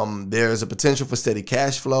 There's a potential for steady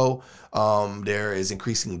cash flow. There is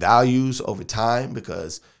increasing values over time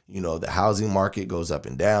because, the housing market goes up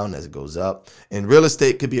and down as it goes up. And real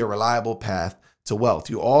estate could be a reliable path to wealth.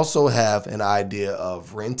 You also have an idea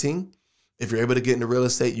of renting. If you're able to get into real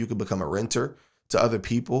estate, you can become a renter to other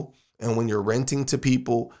people. And when you're renting to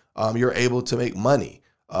people, you're able to make money.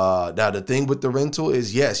 Now, the thing with the rental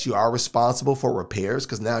is, yes, you are responsible for repairs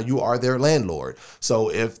because now you are their landlord.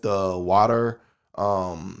 So if the water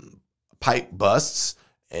pipe busts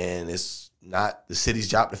and it's not the city's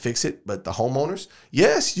job to fix it, but the homeowners,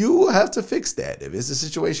 yes, you will have to fix that. If it's a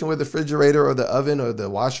situation where the refrigerator or the oven or the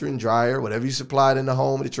washer and dryer, whatever you supplied in the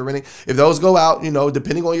home that you're renting, if those go out,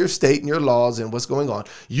 depending on your state and your laws and what's going on,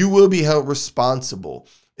 you will be held responsible.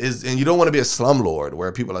 And you don't want to be a slumlord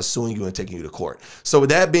where people are suing you and taking you to court. So with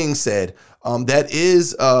that being said, that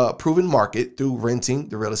is a proven market through renting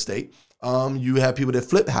the real estate. You have people that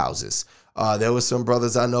flip houses. There was some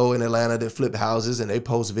brothers I know in Atlanta that flip houses, and they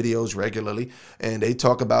post videos regularly, and they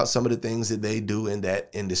talk about some of the things that they do in that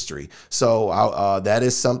industry. So that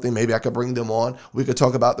is something maybe I could bring them on. We could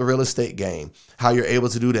talk about the real estate game, how you're able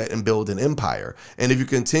to do that and build an empire. And if you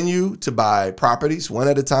continue to buy properties one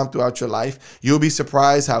at a time throughout your life, you'll be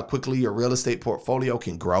surprised how quickly your real estate portfolio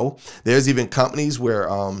can grow. There's even companies where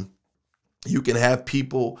you can have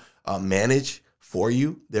people manage for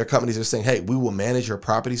you. Their companies are saying, hey, we will manage your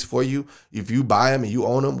properties for you. If you buy them and you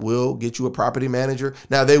own them, we'll get you a property manager.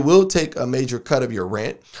 Now, they will take a major cut of your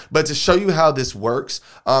rent, but to show you how this works,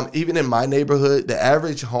 even in my neighborhood, the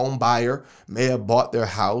average home buyer may have bought their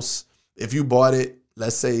house. If you bought it,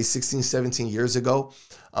 let's say 16, 17 years ago,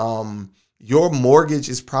 your mortgage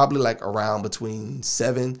is probably like around between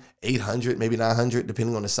 $700, $800, maybe $900,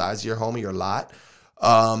 depending on the size of your home or your lot.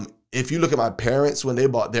 If you look at my parents, when they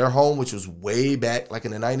bought their home, which was way back, like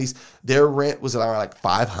in the 90s, their rent was around like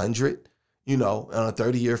 $500, on a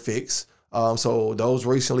 30-year fix. So those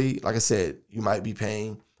recently, like I said, you might be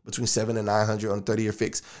paying between $700 and $900 on a 30-year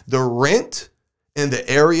fix. The rent in the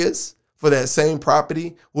areas for that same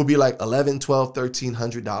property will be like $1,100,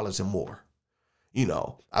 $1,200, $1,300 or more.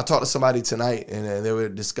 I talked to somebody tonight and they were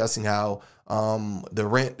discussing how The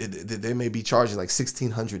rent, they may be charging like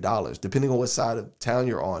 $1,600, depending on what side of town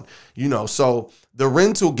you're on, so the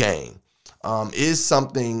rental game is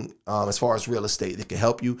something as far as real estate that can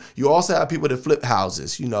help you. You also have people that flip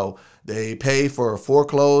houses. They pay for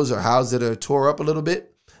foreclosed or houses that are tore up a little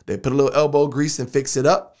bit. They put a little elbow grease and fix it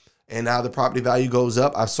up, and now the property value goes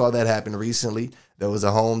up. I saw that happen recently. There was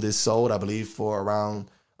a home that sold, I believe, for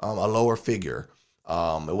around a lower figure.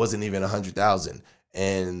 It wasn't even 100,000.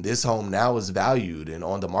 And this home now is valued and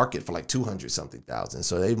on the market for like 200 something thousand.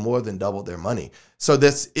 So they've more than doubled their money. So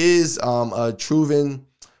this is a proven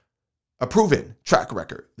track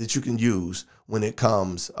record that you can use when it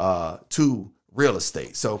comes to real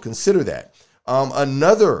estate. So consider that.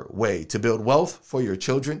 Another way to build wealth for your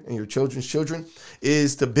children and your children's children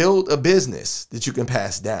is to build a business that you can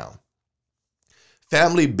pass down.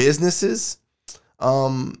 Family businesses,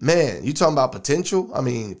 man, you talking about potential? I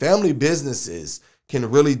mean, family businesses can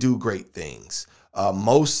really do great things.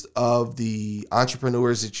 Most of the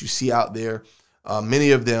entrepreneurs that you see out there,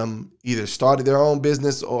 many of them either started their own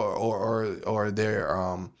business or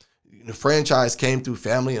their franchise came through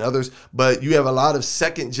family and others. But you have a lot of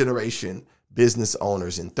second generation business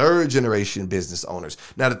owners and third generation business owners.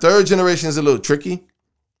 Now, the third generation is a little tricky.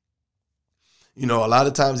 A lot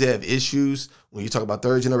of times they have issues when you talk about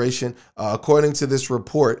third generation. According to this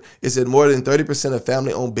report, it said more than 30% of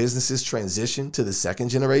family-owned businesses transition to the second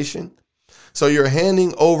generation. So you're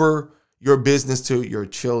handing over your business to your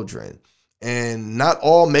children, and not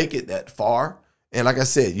all make it that far. And like I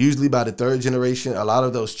said, usually by the third generation, a lot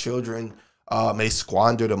of those children may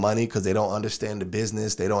squander the money because they don't understand the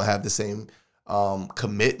business. They don't have the same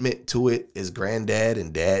commitment to it as granddad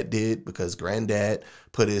and dad did, because granddad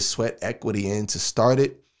put his sweat equity in to start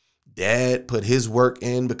it. Dad put his work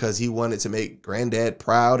in because he wanted to make granddad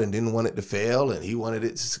proud and didn't want it to fail, and he wanted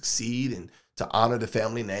it to succeed and to honor the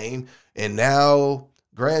family name. And now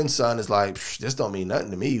grandson is like, this don't mean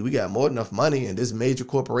nothing to me. We got more than enough money and this major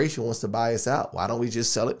corporation wants to buy us out. Why don't we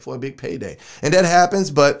just sell it for a big payday? And that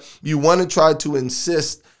happens, but you want to try to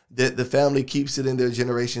insist that the family keeps it in their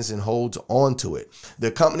generations and holds on to it.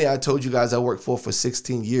 The company I told you guys I worked for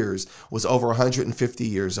 16 years was over 150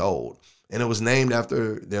 years old. And it was named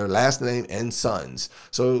after their last name and sons.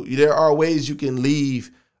 So there are ways you can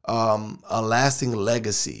leave a lasting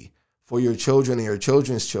legacy for your children and your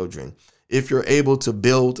children's children if you're able to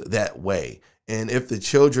build that way. And if the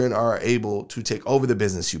children are able to take over the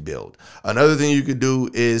business you build. Another thing you could do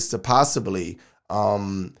is to possibly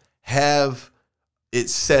have it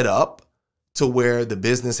set up to where the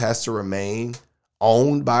business has to remain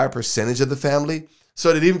owned by a percentage of the family,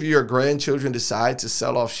 so that even if your grandchildren decide to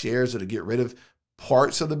sell off shares or to get rid of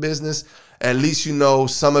parts of the business, at least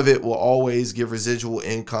some of it will always give residual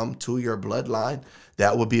income to your bloodline.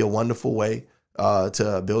 That would be a wonderful way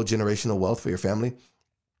to build generational wealth for your family.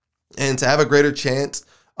 And to have a greater chance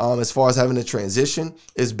as far as having a transition,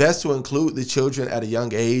 it's best to include the children at a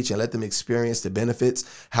young age and let them experience the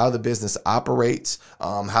benefits, how the business operates,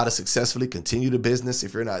 how to successfully continue the business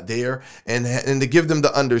if you're not there, and to give them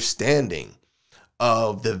the understanding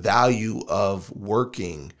of the value of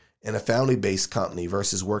working in a family-based company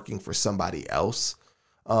versus working for somebody else.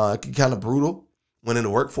 It can be kind of brutal when in the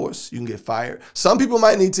workforce. You can get fired. Some people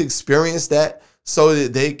might need to experience that so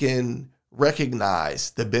that they can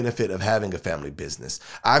recognize the benefit of having a family business.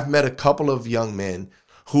 I've met a couple of young men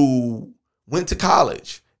who went to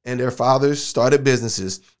college and their fathers started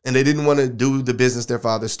businesses and they didn't want to do the business their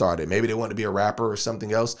father started. Maybe they wanted to be a rapper or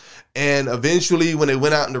something else. And eventually when they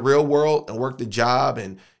went out in the real world and worked a job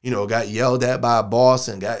and, got yelled at by a boss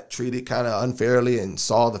and got treated kind of unfairly and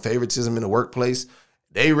saw the favoritism in the workplace,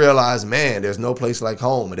 they realized, man, there's no place like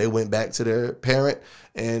home. And they went back to their parent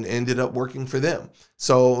and ended up working for them.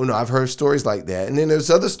 So, I've heard stories like that. And then there's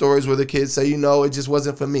other stories where the kids say, it just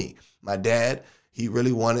wasn't for me. My dad, he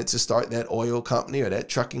really wanted to start that oil company or that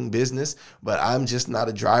trucking business, but I'm just not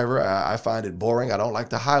a driver. I find it boring. I don't like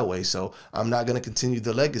the highway, so I'm not going to continue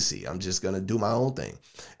the legacy. I'm just going to do my own thing.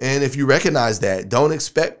 And if you recognize that, don't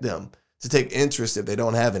expect them to take interest if they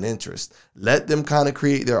don't have an interest. Let them kind of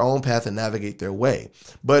create their own path and navigate their way.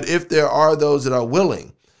 But if there are those that are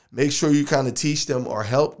willing, make sure you kind of teach them or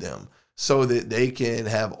help them so that they can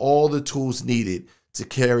have all the tools needed to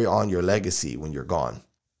carry on your legacy when you're gone.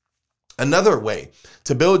 Another way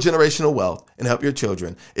to build generational wealth and help your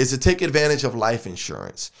children is to take advantage of life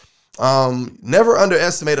insurance. Never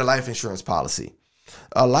underestimate a life insurance policy.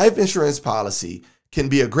 A life insurance policy can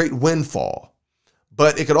be a great windfall,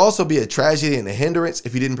 but it could also be a tragedy and a hindrance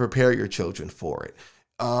if you didn't prepare your children for it.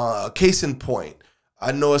 Case in point,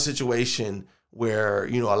 I know a situation where,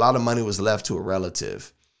 a lot of money was left to a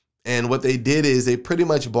relative And what they did is they pretty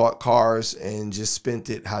much bought cars and just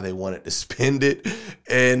spent it how they wanted to spend it.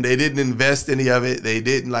 And they didn't invest any of it. They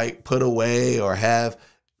didn't like put away or have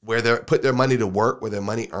where they put their money to work, where their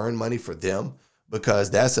money earn money for them,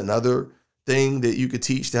 because that's another thing that you could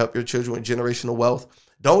teach to help your children with generational wealth.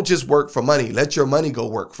 Don't just work for money. Let your money go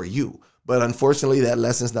work for you. But unfortunately, that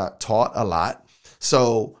lesson's not taught a lot.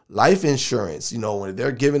 So life insurance, when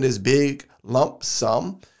they're given this big lump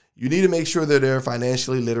sum, you need to make sure that they're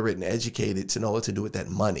financially literate and educated to know what to do with that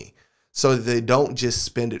money so that they don't just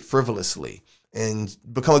spend it frivolously and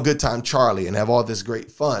become a good time Charlie and have all this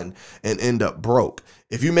great fun and end up broke.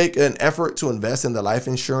 If you make an effort to invest in the life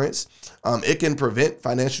insurance, it can prevent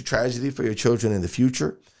financial tragedy for your children in the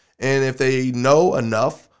future. And if they know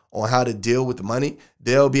enough on how to deal with the money,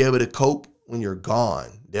 they'll be able to cope when you're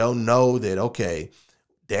gone. They'll know that, okay,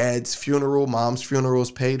 dad's funeral, mom's funeral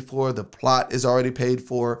is paid for, the plot is already paid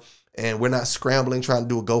for, and we're not scrambling trying to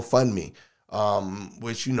do a GoFundMe,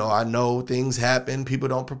 which, I know things happen, people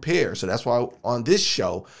don't prepare. So that's why on this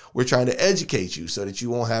show, we're trying to educate you so that you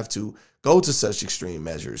won't have to go to such extreme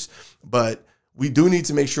measures. But we do need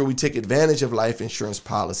to make sure we take advantage of life insurance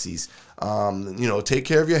policies. Take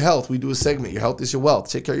care of your health. We do a segment, your health is your wealth.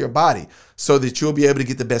 Take care of your body so that you'll be able to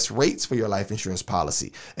get the best rates for your life insurance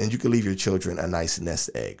policy. And you can leave your children a nice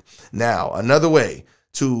nest egg. Now, another way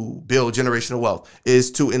to build generational wealth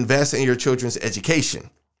is to invest in your children's education.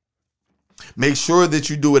 Make sure that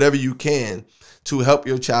you do whatever you can to help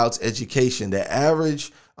your child's education. The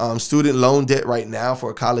average student loan debt right now for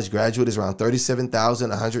a college graduate is around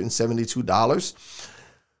 $37,172.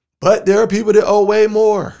 But there are people that owe way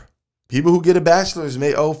more. People who get a bachelor's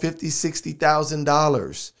may owe $50,000,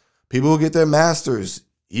 $60,000. People who get their master's,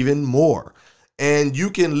 even more. And you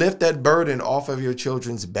can lift that burden off of your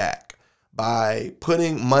children's back by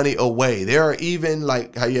putting money away. There are even,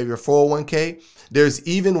 like how you have your 401k, there's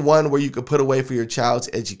even one where you could put away for your child's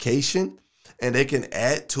education, and they can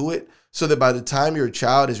add to it so that by the time your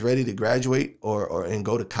child is ready to graduate and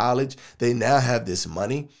go to college, they now have this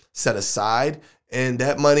money set aside, and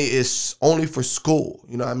that money is only for school.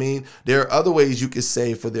 You know what I mean? There are other ways you could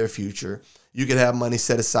save for their future. You could have money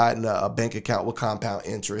set aside in a bank account with compound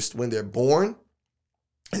interest when they're born,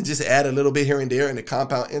 and just add a little bit here and there, and the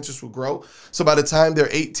compound interest will grow. So by the time they're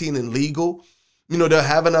 18 and legal, they'll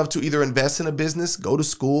have enough to either invest in a business, go to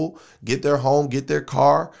school, get their home, get their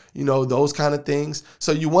car, those kind of things.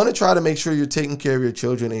 So you want to try to make sure you're taking care of your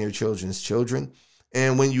children and your children's children.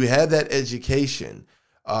 And when you have that education,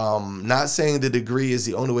 not saying the degree is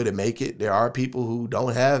the only way to make it. There are people who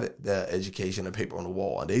don't have the education or paper on the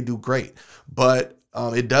wall, and they do great. But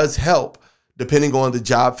it does help depending on the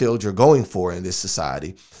job field you're going for in this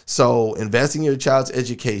society. So investing in your child's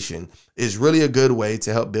education is really a good way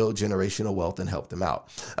to help build generational wealth and help them out.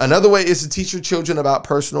 Another way is to teach your children about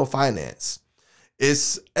personal finance.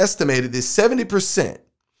 It's estimated that 70%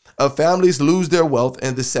 of families lose their wealth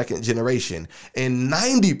in the second generation, and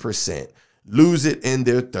 90% lose it in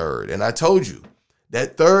their third. And I told you,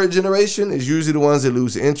 that third generation is usually the ones that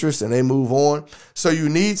lose interest and they move on. So you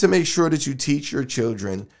need to make sure that you teach your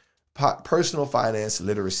children personal finance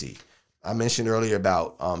literacy. I mentioned earlier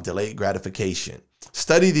about delayed gratification.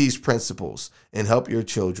 Study these principles and help your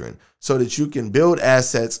children so that you can build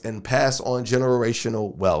assets and pass on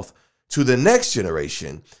generational wealth to the next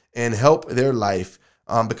generation and help their life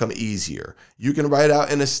become easier. You can write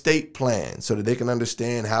out an estate plan so that they can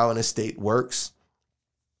understand how an estate works.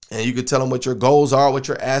 And you can tell them what your goals are, what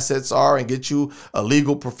your assets are, and get you a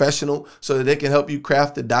legal professional so that they can help you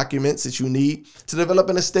craft the documents that you need to develop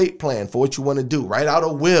an estate plan for what you want to do. Write out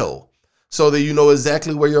a will so that you know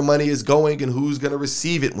exactly where your money is going and who's going to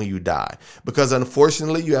receive it when you die. Because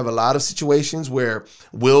unfortunately, you have a lot of situations where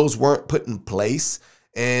wills weren't put in place,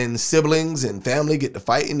 and siblings and family get to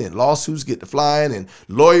fighting, and lawsuits get to flying, and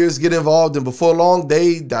lawyers get involved, and before long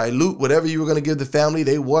they dilute whatever you were going to give the family.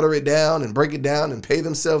 They water it down and break it down and pay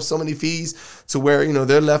themselves so many fees to where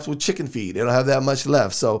they're left with chicken feed. They don't have that much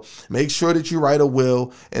left. So make sure that you write a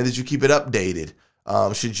will and that you keep it updated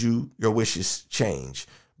should your wishes change,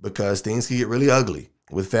 because things can get really ugly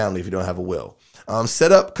with family if you don't have a will.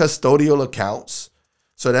 Set up custodial accounts,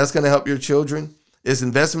 so that's going to help your children. It's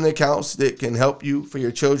investment accounts that can help you for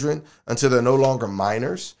your children until they're no longer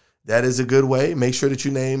minors. That is a good way. Make sure that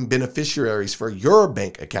you name beneficiaries for your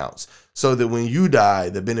bank accounts so that when you die,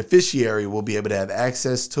 the beneficiary will be able to have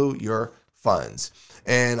access to your funds.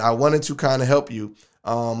 And I wanted to kind of help you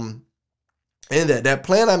in that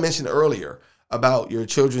plan I mentioned earlier about your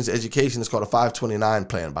children's education is called a 529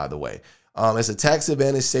 plan, by the way. It's a tax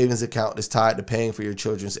advantage savings account that's tied to paying for your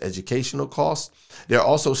children's educational costs. They're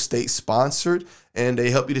also state sponsored, and they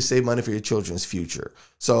help you to save money for your children's future.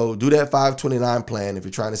 So do that 529 plan if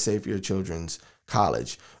you're trying to save for your children's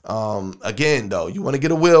college. Again, though, you want to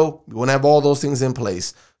get a will. You want to have all those things in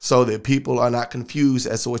place so that people are not confused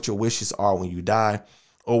as to what your wishes are when you die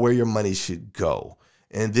or where your money should go.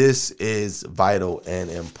 And this is vital and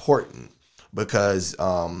important because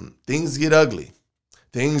things get ugly.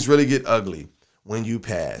 Things really get ugly when you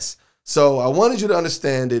pass. So I wanted you to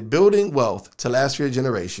understand that building wealth to last for your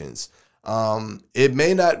generations, it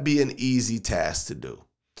may not be an easy task to do.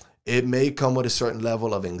 It may come with a certain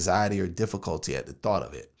level of anxiety or difficulty at the thought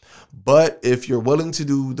of it. But if you're willing to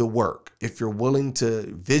do the work, if you're willing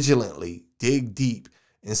to vigilantly dig deep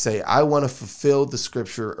and say, I want to fulfill the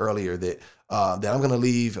scripture earlier that I'm going to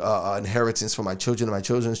leave inheritance for my children and my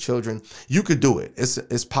children's children, you could do it.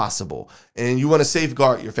 It's possible. And you want to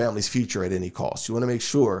safeguard your family's future at any cost. You want to make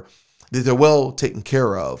sure that they're well taken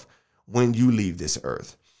care of when you leave this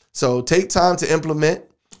earth. So take time to implement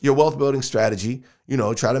your wealth building strategy. You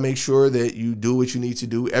know, try to make sure that you do what you need to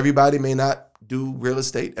do. Everybody may not do real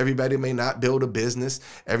estate. Everybody may not build a business.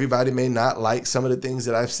 Everybody may not like some of the things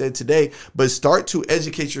that I've said today, but start to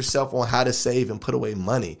educate yourself on how to save and put away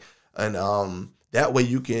money. And that way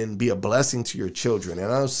you can be a blessing to your children. And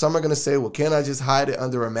I know some are going to say, well, can't I just hide it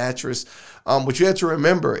under a mattress? What you have to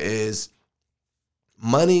remember is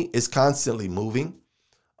money is constantly moving.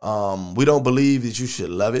 We don't believe that you should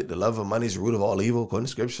love it. The love of money is the root of all evil. According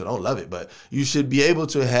to scripture, don't love it, but you should be able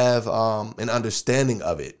to have an understanding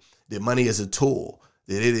of it, that money is a tool,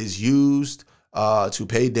 that it is used to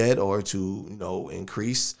pay debt or to, you know,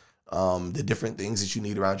 increase the different things that you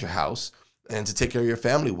need around your house and to take care of your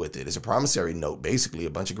family with it. It's a promissory note, basically a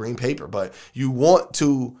bunch of green paper, but you want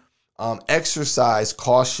to exercise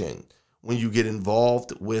caution when you get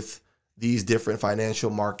involved with these different financial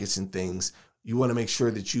markets and things. You want to make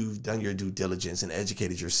sure that you've done your due diligence and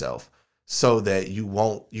educated yourself so that you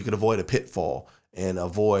can avoid a pitfall and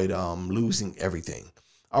avoid losing everything.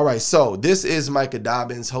 All right, so this is Micah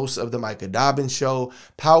Dobbins, host of the Micah Dobbins Show,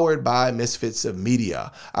 powered by Misfits of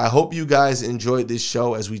Media. I hope you guys enjoyed this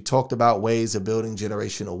show as we talked about ways of building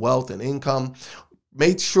generational wealth and income.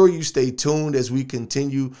 Make sure you stay tuned as we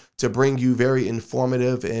continue to bring you very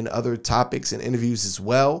informative and other topics and interviews as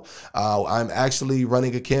well. I'm actually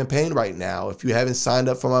running a campaign right now. If you haven't signed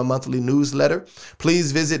up for my monthly newsletter,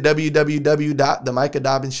 please visit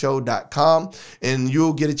www.themicahdobbinsshow.com and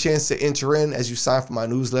you'll get a chance to enter in as you sign for my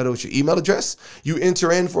newsletter with your email address. You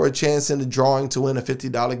enter in for a chance in the drawing to win a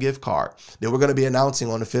 $50 gift card that we're going to be announcing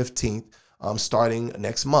on the 15th starting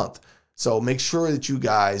next month. So make sure that you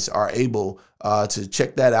guys are able to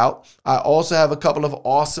check that out. I also have a couple of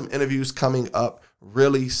awesome interviews coming up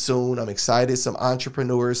really soon. I'm excited. Some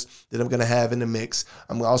entrepreneurs that I'm going to have in the mix.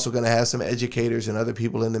 I'm also going to have some educators and other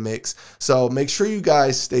people in the mix. So make sure you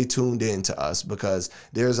guys stay tuned in to us because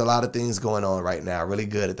there's a lot of things going on right now. Really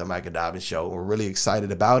good at the Micah Dobbins Show. We're really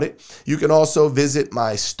excited about it. You can also visit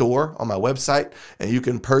my store on my website and you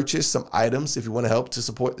can purchase some items if you want to help to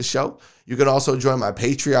support the show. You can also join my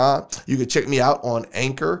Patreon. You can check me out on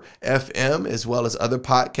Anchor FM as well as other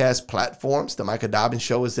podcast platforms. The Micah Dobbins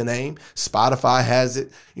Show is the name. Spotify has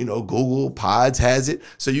it. You know, Google Pods has it.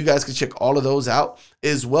 So you guys can check all of those out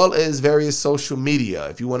as well as various social media.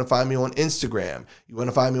 If you want to find me on Instagram, you want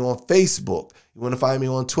to find me on Facebook, you want to find me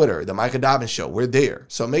on Twitter, The Micah Dobbins Show, we're there.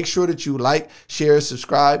 So make sure that you like, share,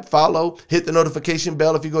 subscribe, follow, hit the notification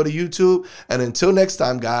bell if you go to YouTube. And until next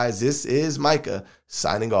time, guys, this is Micah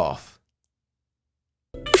signing off.